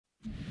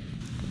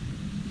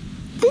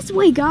This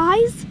way,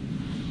 guys!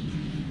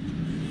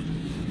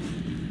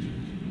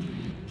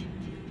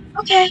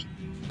 Okay.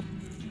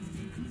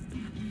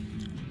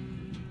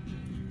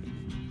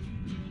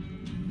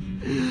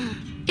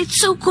 It's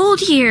so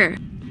cold here!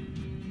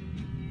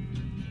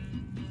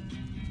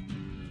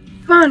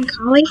 Come on,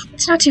 Collie.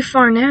 It's not too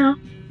far now.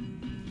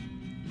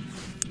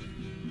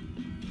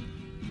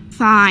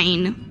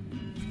 Fine.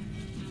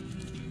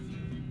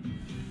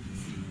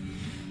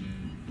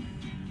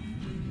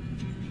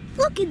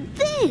 Look at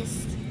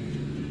this!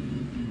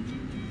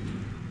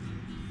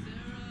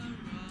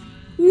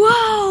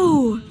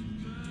 Whoa!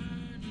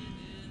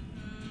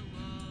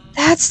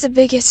 That's the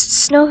biggest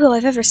snow hill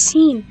I've ever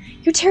seen.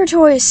 Your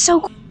territory is so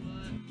cool.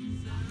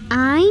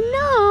 I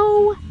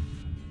know!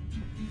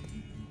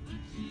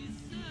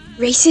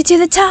 Race it to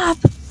the top!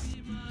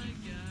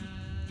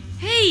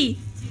 Hey!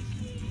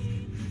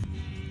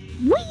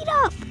 Wait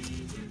up!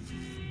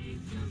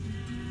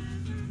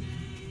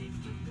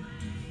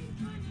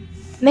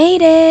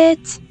 Made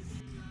it!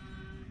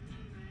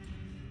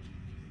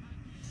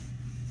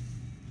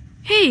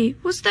 Hey,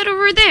 what's that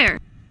over there?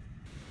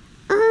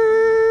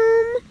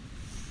 I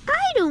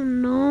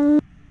don't know.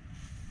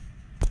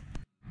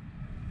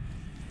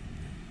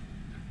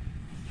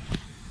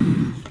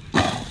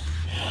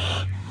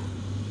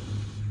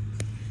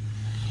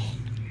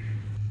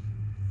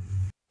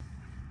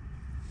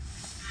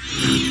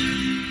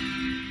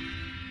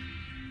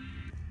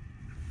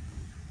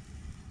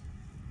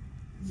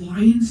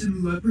 Lions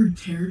in leopard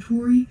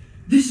territory?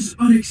 This is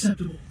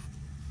unacceptable.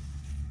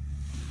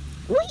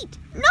 Wait,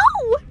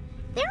 no!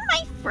 They're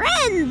my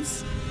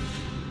friends!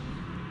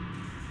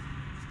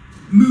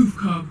 Move,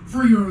 cub,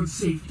 for your own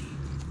safety.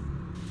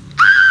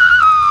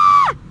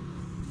 Ah!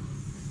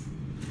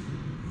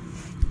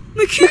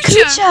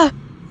 Makucha!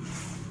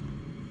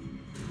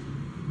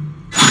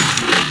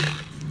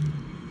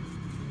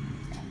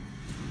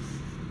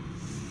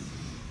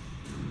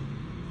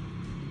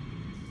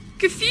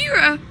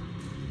 Kefira!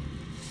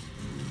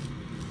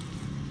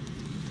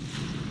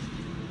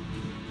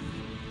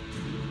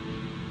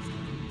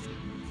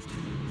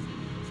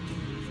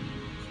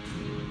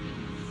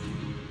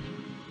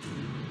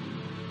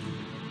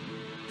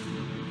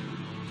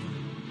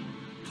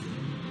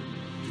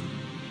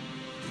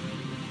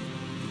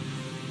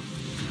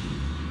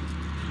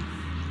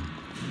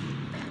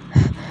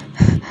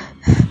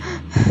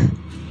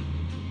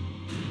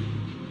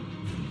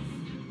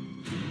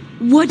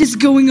 What is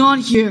going on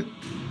here?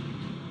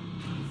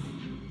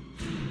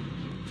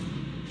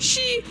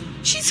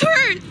 She's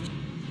hurt!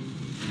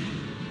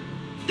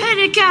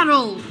 Panic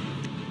cattle!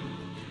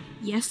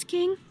 Yes,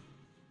 King?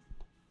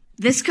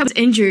 This cub's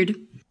injured.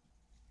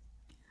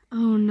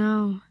 Oh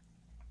no.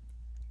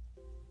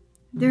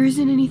 There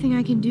isn't anything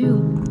I can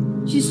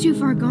do. She's too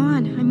far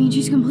gone. I mean,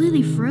 she's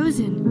completely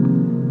frozen.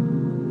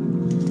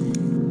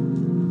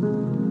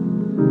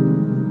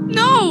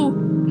 No!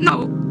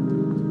 No!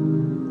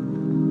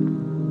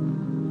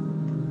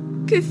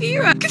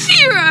 Kefira!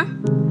 Kefira!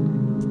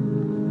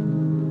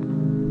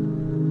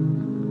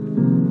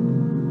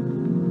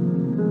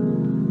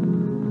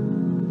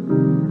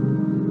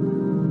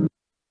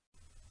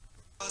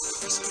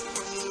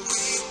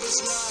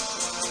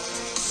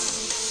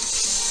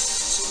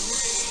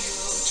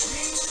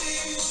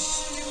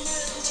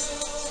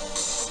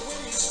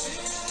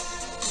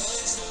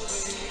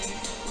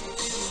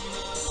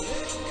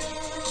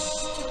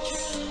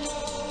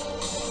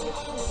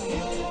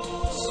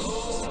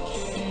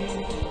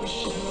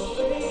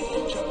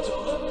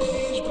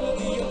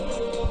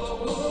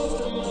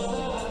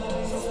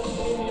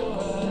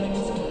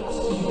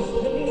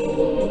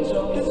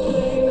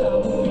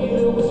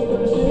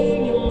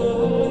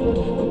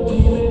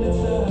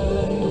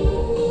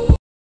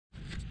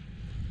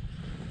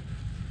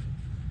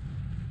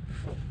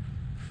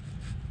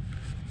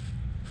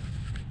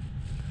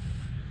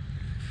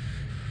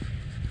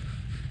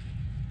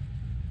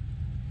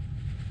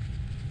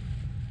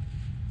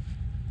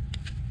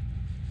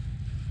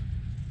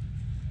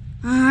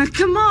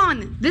 Come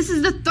on! This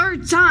is the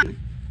third time!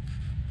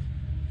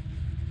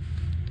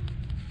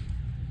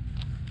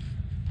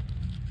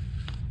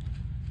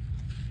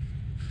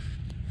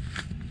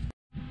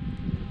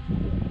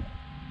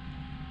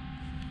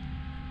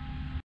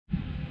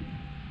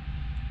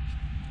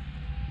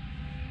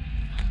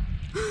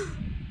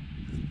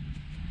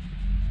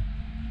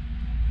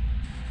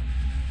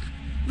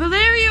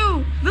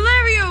 Valerio!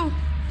 Valerio!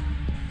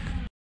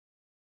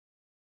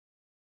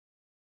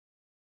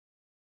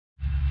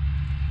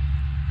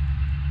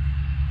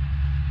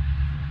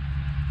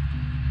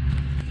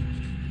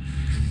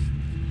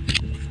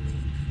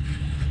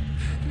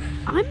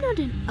 I'm not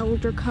an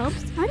elder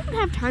cubs. I don't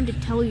have time to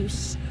tell you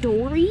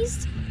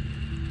stories.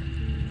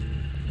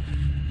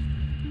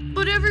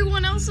 But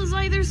everyone else is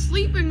either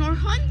sleeping or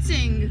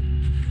hunting.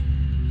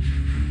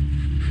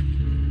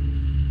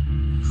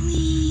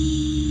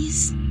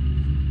 Please.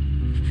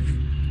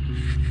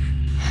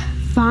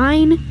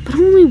 Fine, but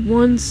only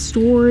one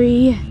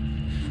story.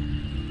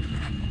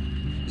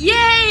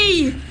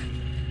 Yay!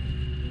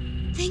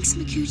 Thanks,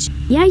 Makucha.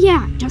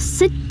 Yeah, just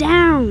sit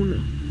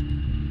down.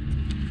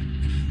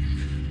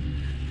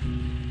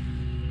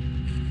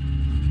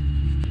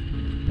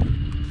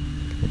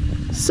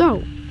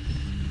 So,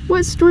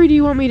 what story do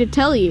you want me to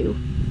tell you?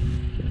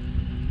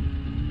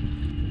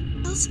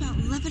 Tell us about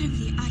Leopard of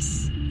the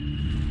Ice.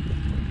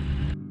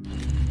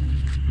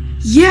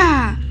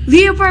 Yeah!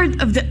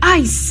 Leopard of the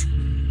Ice!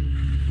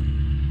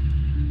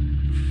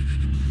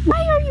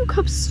 Why are you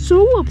cubs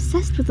so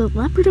obsessed with the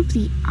Leopard of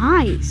the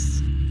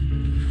Ice?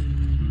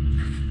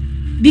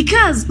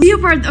 Because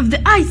Leopard of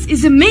the Ice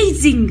is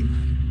amazing!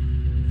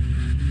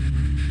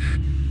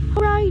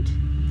 Alright,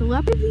 the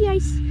Leopard of the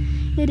Ice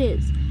it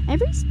is.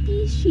 Every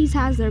species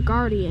has their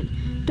guardian.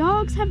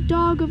 Dogs have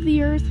Dog of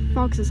the Earth,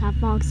 foxes have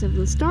Fox of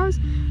the Stars,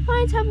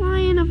 lions have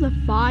Lion of the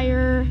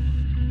Fire.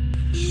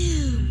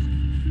 Ew.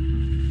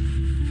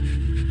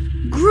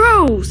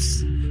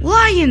 Gross!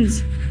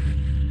 Lions!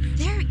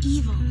 They're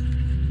evil.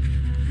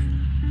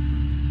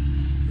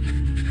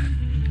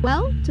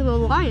 Well, to the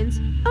lions,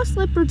 us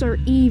leopards are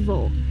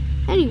evil.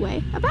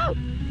 Anyway, about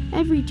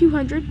every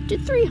 200 to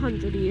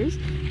 300 years,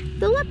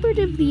 the Leopard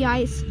of the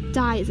Ice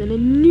dies and a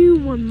new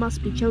one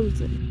must be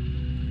chosen.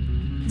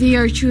 They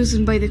are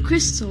chosen by the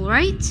crystal,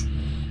 right?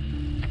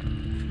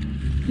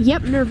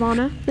 Yep,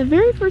 Nirvana, the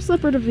very first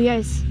Leopard of the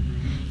Ice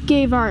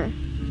gave our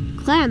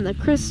clan the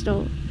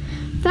crystal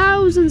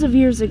thousands of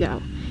years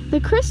ago. The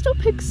crystal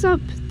picks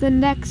up the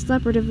next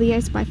Leopard of the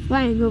Ice by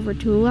flying over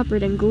to a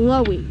leopard and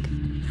glowing.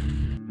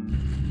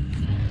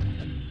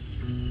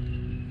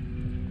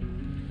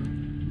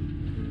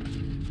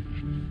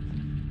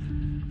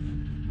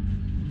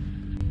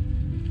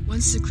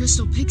 Once the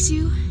crystal picks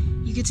you,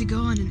 you get to go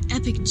on an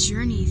epic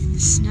journey through the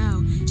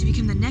snow to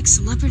become the next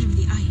Leopard of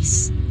the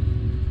Ice.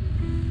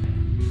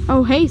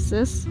 Oh, hey,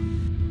 sis.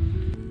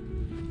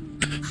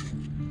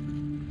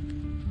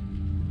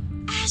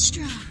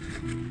 Astra!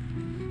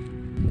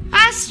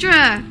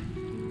 Astra!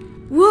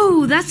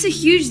 Whoa, that's a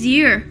huge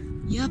deer.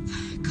 Yup,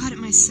 caught it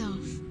myself.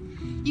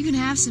 You can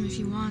have some if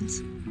you want.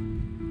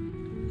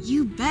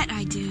 You bet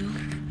I do.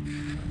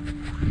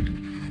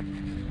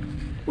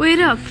 Wait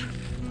up.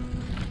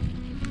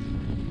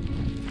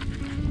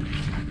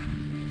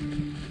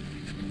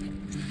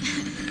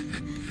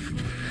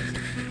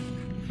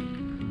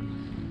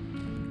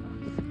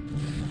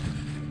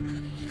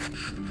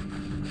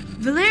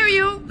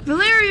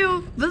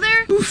 Valerio!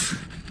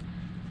 Oof!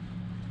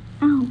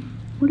 Ow,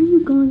 what are you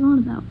going on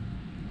about?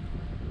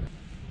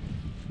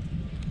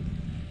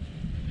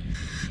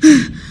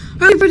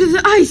 Leopard of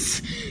the Ice!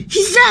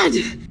 He's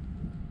dead!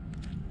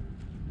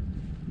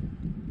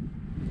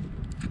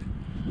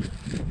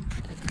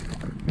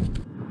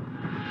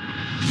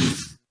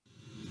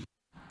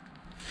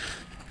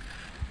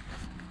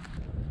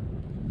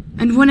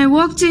 And when I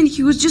walked in,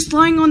 he was just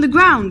lying on the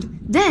ground,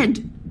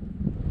 dead.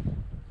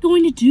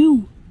 Going to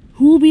do?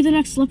 Who will be the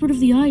next Leopard of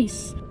the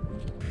Ice?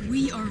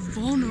 We are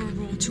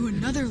vulnerable to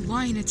another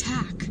lion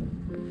attack.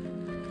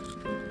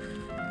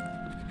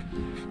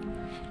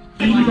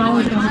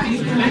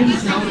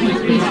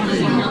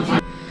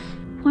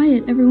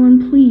 Quiet,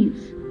 everyone,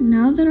 please.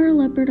 Now that our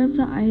Leopard of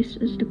the Ice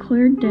is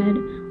declared dead,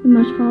 we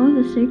must follow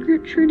the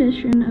sacred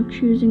tradition of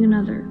choosing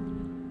another.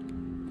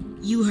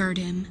 You heard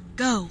him.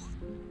 Go.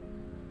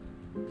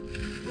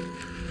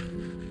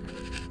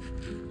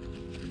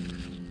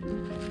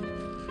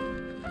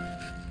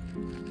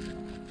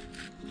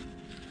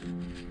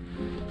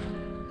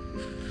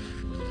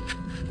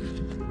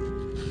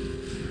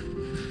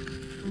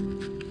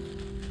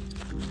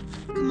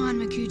 Come on,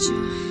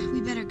 Makucha. We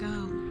better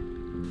go.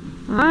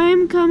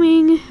 I'm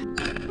coming.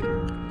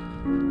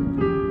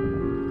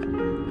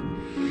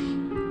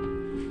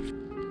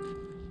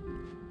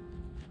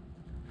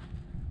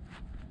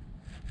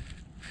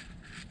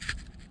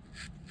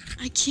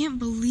 I can't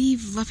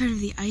believe Leopard of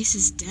the Ice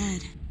is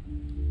dead.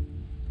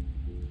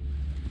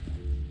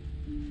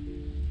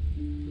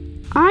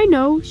 I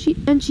know, she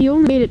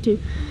only made it to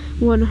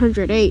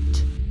 108.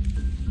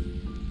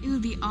 It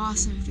would be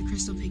awesome if the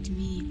crystal picked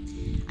me.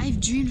 I've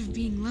dreamed of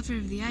being Leopard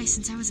of the Ice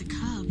since I was a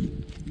cub.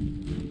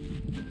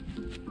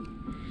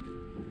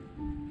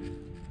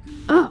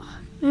 Ugh,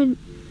 and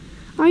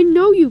I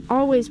know you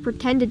always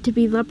pretended to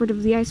be Leopard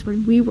of the Ice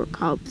when we were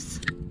cubs.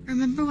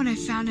 Remember when I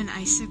found an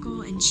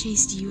icicle and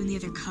chased you and the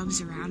other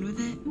cubs around with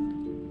it?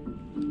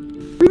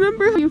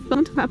 Remember how you fell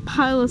into that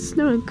pile of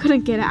snow and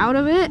couldn't get out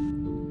of it?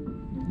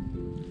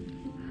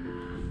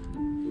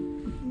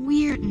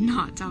 We're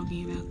not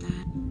talking about that.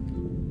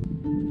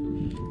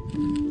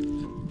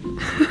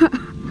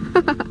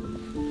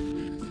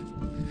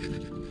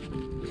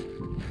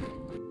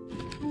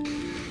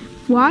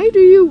 Why do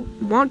you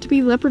want to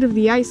be Leopard of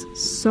the Ice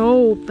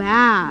so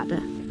bad?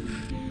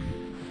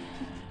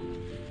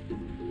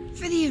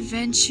 For the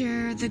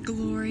adventure, the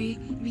glory,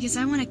 because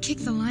I want to kick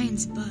the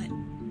lion's butt.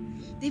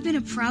 They've been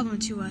a problem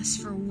to us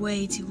for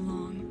way too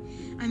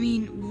long. I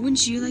mean,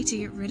 wouldn't you like to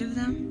get rid of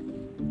them?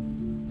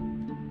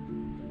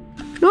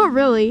 Not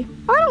really.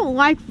 I don't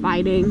like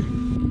fighting.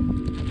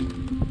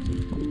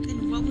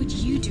 Then what would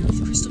you do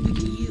if Crystal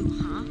picked you,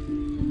 huh?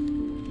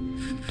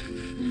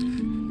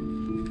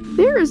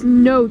 There is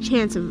no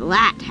chance of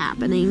that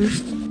happening.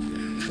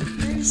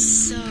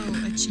 There's so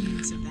a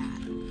chance of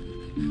that.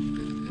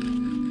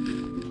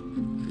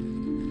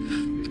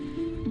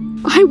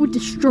 I I would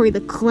destroy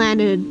the clan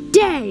in a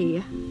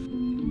day!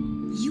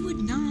 You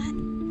would not.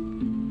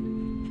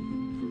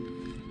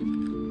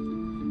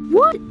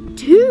 What?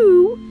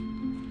 Two?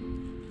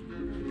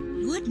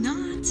 Would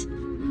not.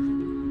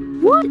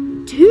 What?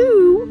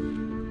 Two?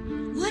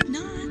 Would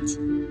not.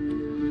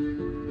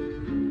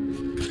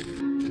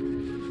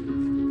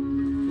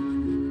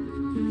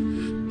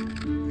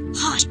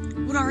 Hush!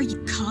 What are you,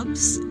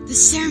 cubs? The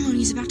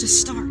ceremony is about to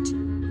start.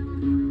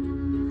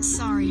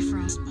 Sorry,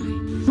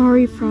 Frostbite.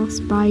 Sorry,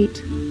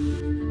 Frostbite.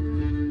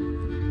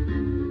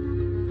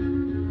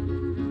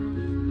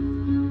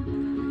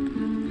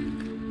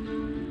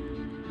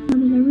 Now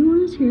that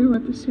everyone is here,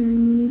 let the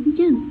ceremony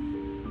begin.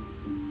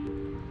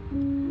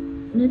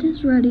 When it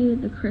is ready,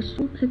 the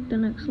crystal picked the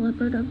next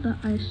leopard of the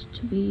ice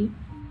to be.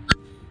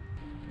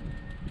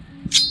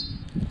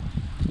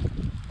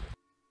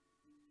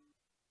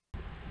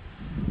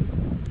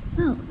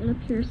 Well, it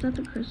appears that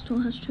the crystal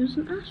has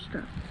chosen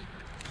Astra.